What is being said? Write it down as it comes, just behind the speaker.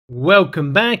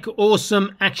Welcome back,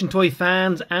 awesome action toy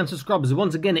fans and subscribers.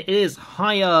 Once again, it is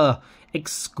Hiya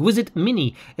Exquisite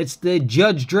Mini. It's the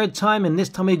Judge Dredd time, and this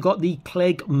time we've got the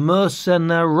Klegg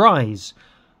Mercenarise.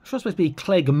 I'm sure it's supposed to be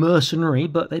Klegg Mercenary,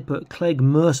 but they put Klegg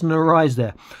Mercenarise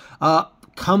there.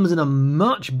 Comes in a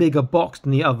much bigger box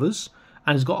than the others,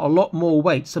 and it's got a lot more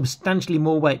weight, substantially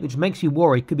more weight, which makes you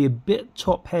worry. It could be a bit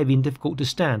top heavy and difficult to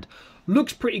stand.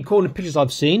 Looks pretty cool in the pictures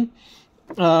I've seen.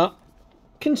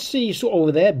 Can see sort of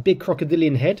over there, big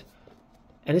crocodilian head,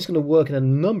 and it's going to work in a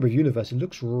number of universes. It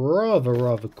looks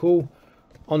rather cool.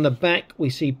 On the back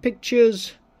we see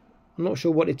pictures. I'm not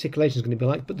sure what articulation is going to be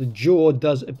like, but the jaw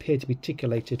does appear to be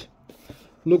articulated.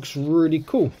 Looks really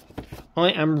cool.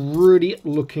 I am really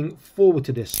looking forward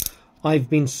to this. I've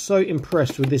been so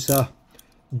impressed with this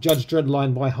Judge Dredd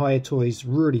line by Hiya Toys.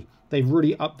 Really, they've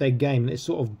really upped their game. It's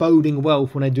sort of boding well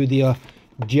for when they do the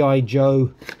G.I.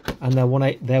 Joe and their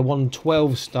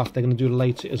 112 stuff. They're going to do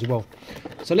later as well.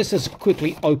 So let's just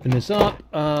quickly open this up.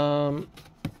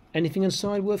 Anything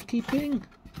inside worth keeping?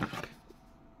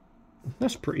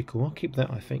 That's pretty cool. I'll keep that,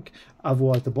 I think.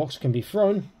 Otherwise the box can be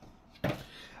thrown.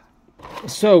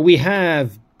 So we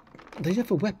have... Does he have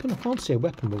a weapon? I can't see a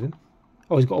weapon with him.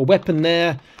 Oh, he's got a weapon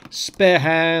there, spare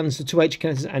hands, the 2 H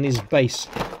connectors and his base.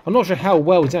 I'm not sure how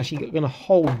well he's actually going to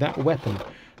hold that weapon.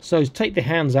 So take the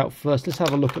hands out first. Let's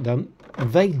have a look at them.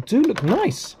 They do look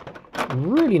nice.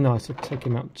 Really nice. I'll take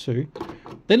him out too.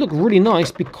 They look really nice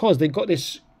because they've got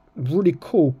this really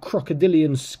cool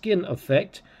crocodilian skin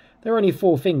effect. They're only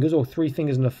 4 fingers or 3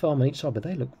 fingers and a thumb on each side, but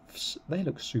they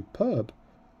look superb.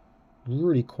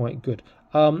 Really quite good.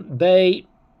 They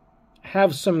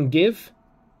have some give.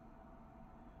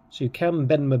 So you can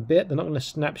bend them a bit. They're not going to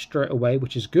snap straight away,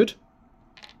 which is good.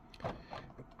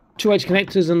 2 H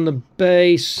connectors and the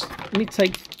base. Let me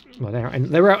take... Well,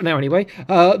 they're out now anyway.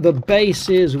 The base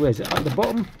is... Where is it? At the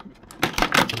bottom?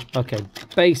 Okay,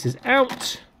 base is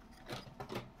out.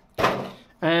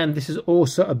 And this is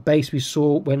also a base we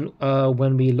saw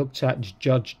when we looked at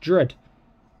Judge Dredd.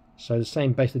 So the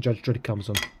same base that Judge Dredd comes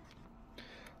on.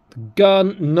 The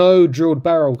gun, no drilled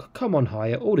barrel. Come on,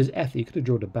 Hiya. All this effort, you could have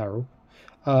drilled a barrel.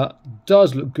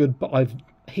 Does look good, but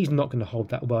he's not going to hold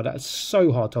that well. That's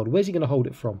so hard to hold. Where's he going to hold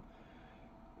it from?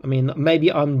 I mean,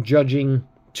 maybe I'm judging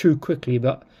too quickly,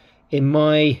 but in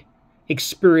my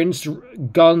experience,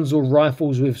 guns or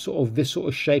rifles with sort of this sort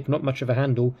of shape, not much of a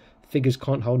handle, figures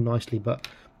can't hold nicely, but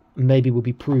maybe we'll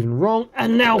be proven wrong.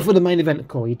 And now for the main event.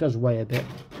 Cool, he does weigh a bit.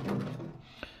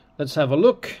 Let's have a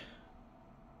look.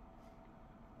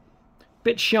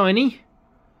 Bit shiny.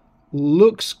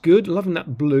 Looks good. Loving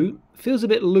that blue. Feels a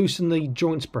bit loose in the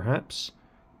joints, perhaps.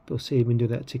 We'll see if we can do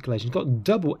that articulation. It's got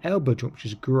double elbow joint, which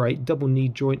is great. Double knee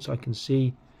joints, I can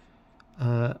see.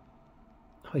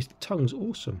 His tongue's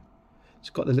awesome. It's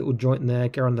got the little joint there.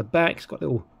 Go around the back. It's got a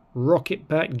little rocket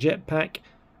pack, jet pack.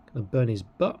 Gonna burn his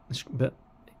butt, but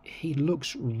he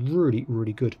looks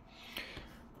really good.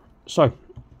 So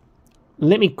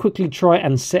let me quickly try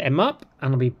and set him up,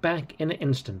 and I'll be back in an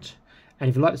instant. And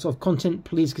if you like this sort of content,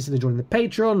 please consider joining the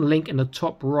Patreon. Link in the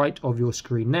top right of your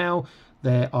screen now.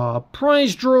 There are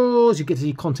prize draws. You get to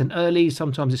see content early,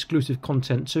 sometimes exclusive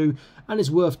content too. And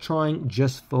it's worth trying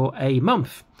just for a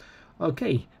month.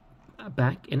 Okay,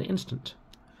 back in an instant.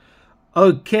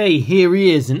 Okay, here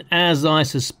he is. And as I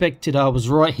suspected, I was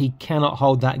right. He cannot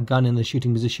hold that gun in the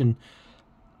shooting position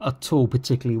at all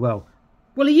particularly well.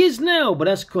 Well, he is now, but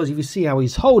that's because if you see how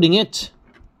he's holding it,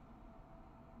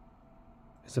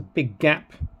 there's a big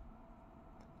gap.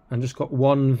 And just got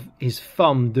his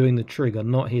thumb doing the trigger,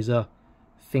 not his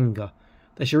finger.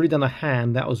 They should have really done a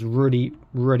hand that was really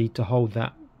ready to hold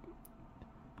that,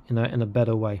 in a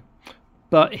better way.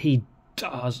 But he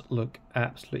does look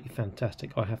absolutely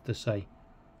fantastic, I have to say.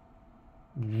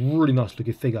 Really nice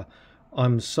looking figure.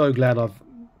 I'm so glad I've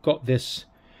got this.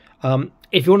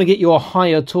 If you want to get your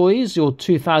Hiya toys, your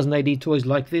 2000 AD toys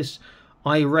like this,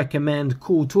 I recommend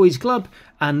Cool Toys Club,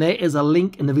 and there is a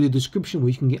link in the video description where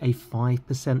you can get a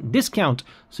 5% discount.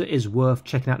 So it is worth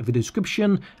checking out the video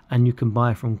description, and you can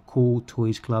buy from Cool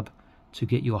Toys Club to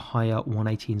get your Hiya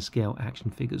 118 scale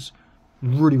action figures.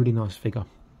 Really nice figure.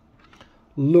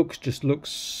 Just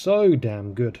looks so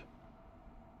damn good.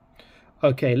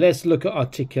 Okay, let's look at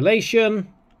articulation.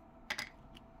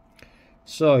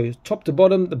 So top to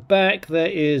bottom, the back, there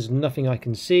is nothing I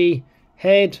can see.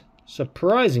 Head,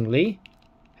 surprisingly,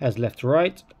 has left to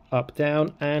right, up,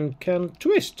 down, and can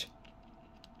twist.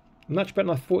 Much better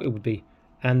than I thought it would be.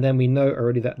 And then we know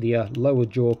already that the lower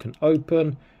jaw can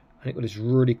open. And it got this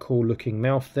really cool looking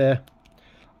mouth there.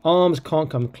 Arms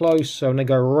can't come close, so when they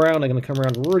go around, they're going to come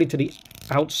around really to the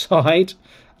outside.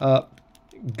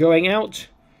 Going out,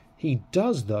 he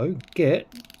does, though, get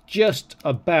just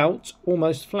about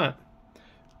almost flat,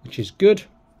 which is good.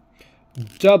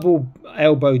 Double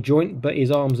elbow joint, but his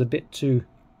arm's a bit too,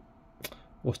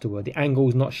 what's the word, the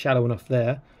angle's not shallow enough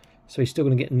there, so he's still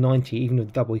going to get 90. Even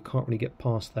with double, he can't really get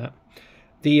past that.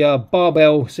 The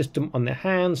barbell system on the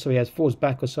hands, so he has forwards,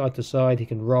 backwards, side to side. He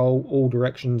can roll all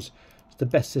directions. It's the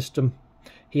best system.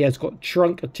 He has got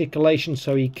trunk articulation,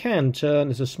 so he can turn.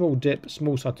 There's a small dip,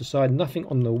 small side to side, nothing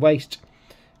on the waist.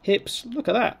 Hips, look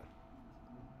at that.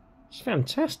 It's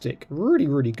fantastic. Really,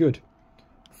 really good.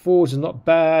 Forwards is not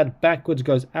bad. Backwards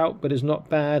goes out, but is not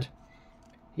bad.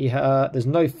 There's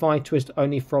no thigh twist,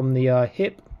 only from the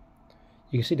hip.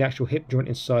 You can see the actual hip joint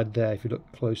inside there if you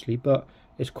look closely, but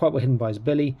it's quite well hidden by his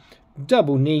belly.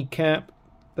 Double kneecap,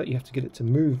 but you have to get it to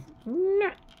move.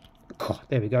 God,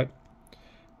 there we go.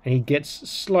 And he gets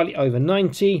slightly over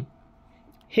 90.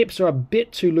 Hips are a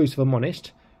bit too loose if I'm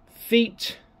honest.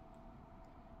 Feet.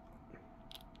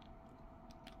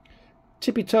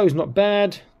 Tippy toes not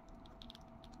bad.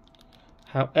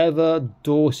 However,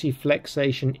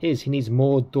 dorsiflexation is. He needs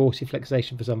more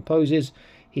dorsiflexation for some poses.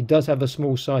 He does have a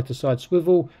small side-to-side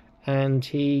swivel, and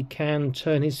he can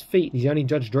turn his feet. He's the only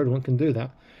Judge Dredd one can do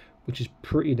that, which is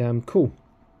pretty damn cool.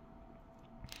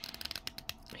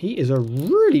 He is a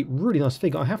really, really nice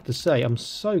figure. I have to say, I'm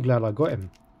so glad I got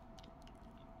him.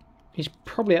 He's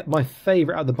probably my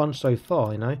favourite out of the bunch so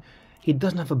far, you know. He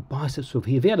doesn't have a bicep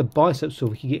swivel. If he had a bicep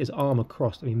swivel, he could get his arm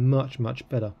across. That'd be much, much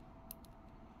better.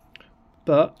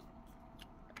 But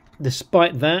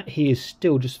despite that, he is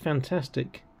still just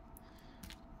fantastic.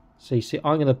 So you see,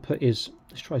 I'm going to put his...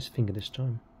 Let's try his finger this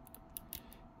time.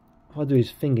 If I do his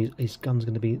finger, his gun's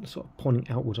going to be sort of pointing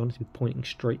outwards. I want it to be pointing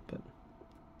straight, but...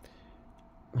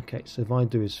 Okay, so if I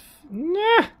do his...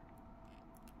 Nah!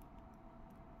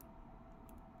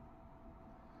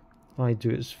 If I do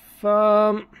his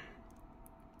thumb...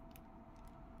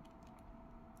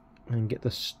 and get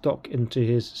the stock into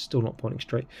his, still not pointing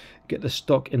straight, get the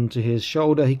stock into his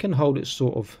shoulder. He can hold it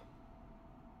sort of.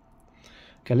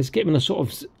 Okay, let's get him in a sort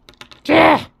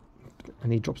of,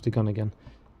 and he drops the gun again.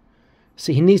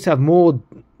 See, he needs to have more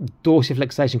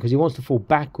dorsiflexation because he wants to fall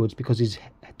backwards because he's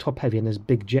top heavy and there's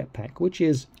big jetpack, which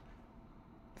is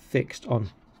fixed on.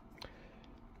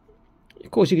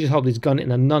 Of course, you can just hold his gun in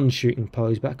a non-shooting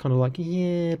pose, but kind of like,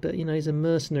 yeah, but you know, he's a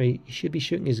mercenary. He should be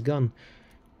shooting his gun.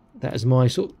 That is my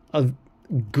sort of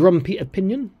grumpy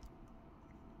opinion.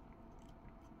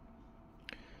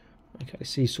 Okay,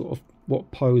 let's see sort of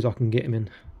what pose I can get him in.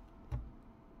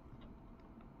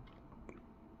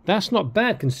 That's not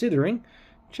bad considering.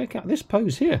 Check out this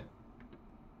pose here.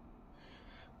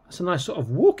 That's a nice sort of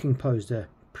walking pose there.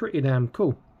 Pretty damn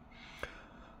cool.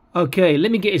 Okay,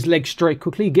 let me get his legs straight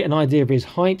quickly, get an idea of his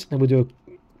height, then we'll do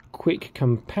a quick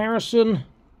comparison.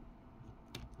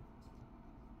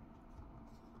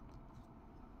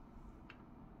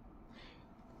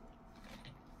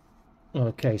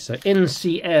 Okay, so in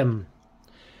cm,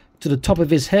 to the top of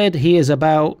his head, he is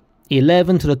about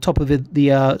 11. To the top of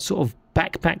the sort of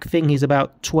backpack thing, he's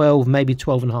about 12, maybe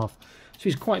 12 and a half. So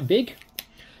he's quite big.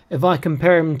 If I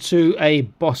compare him to a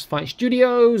Boss Fight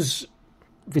Studios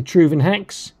Vitruvian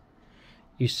Hex,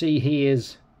 you see he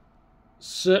is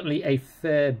certainly a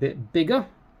fair bit bigger,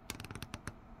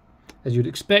 as you'd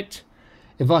expect.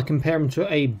 If I compare him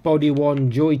to a Body One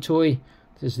Joy Toy,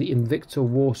 this is the Invicta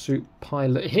Warsuit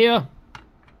Pilot here.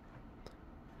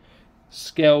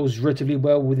 Scales relatively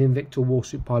well with Invicta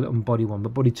Warsuit Pilot on Body 1,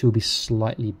 but Body 2 will be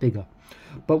slightly bigger.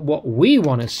 But what we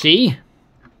want to see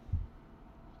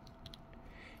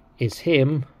is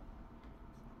him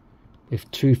with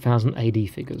 2000 AD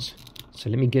figures. So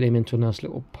let me get him into a nice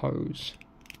little pose.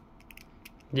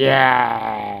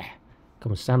 Yeah!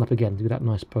 Come on, stand up again. Do that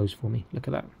nice pose for me. Look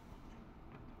at that.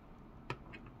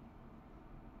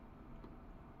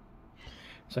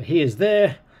 So he is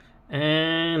there.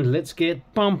 And let's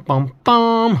get bum bum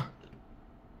bum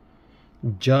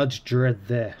Judge Dredd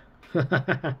there.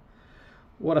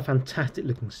 What a fantastic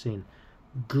looking scene.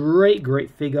 Great, great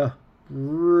figure.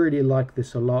 Really like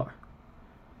this a lot.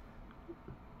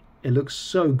 It looks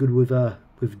so good with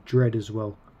Dredd as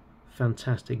well.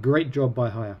 Fantastic. Great job by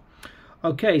Hiya.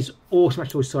 Okay, it's Awesome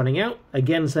Action Toys signing out.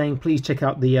 Again saying please check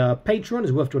out the Patreon.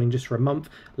 It's worth joining just for a month.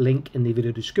 Link in the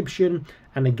video description.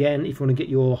 And again, if you want to get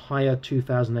your Hiya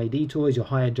 2000 AD toys, your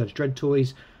Hiya Judge Dredd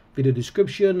toys, video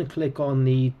description, click on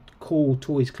the Cool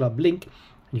Toys Club link.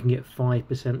 And you can get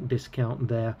 5% discount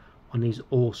there on these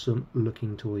awesome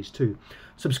looking toys too.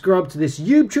 Subscribe to this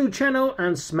YouTube channel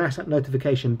and smash that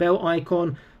notification bell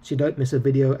icon so you don't miss a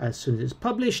video as soon as it's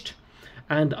published.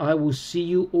 And I will see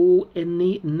you all in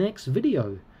the next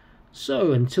video.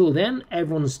 So until then,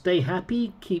 everyone stay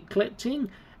happy, keep collecting,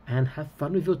 and have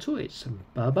fun with your toys.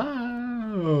 Bye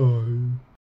bye.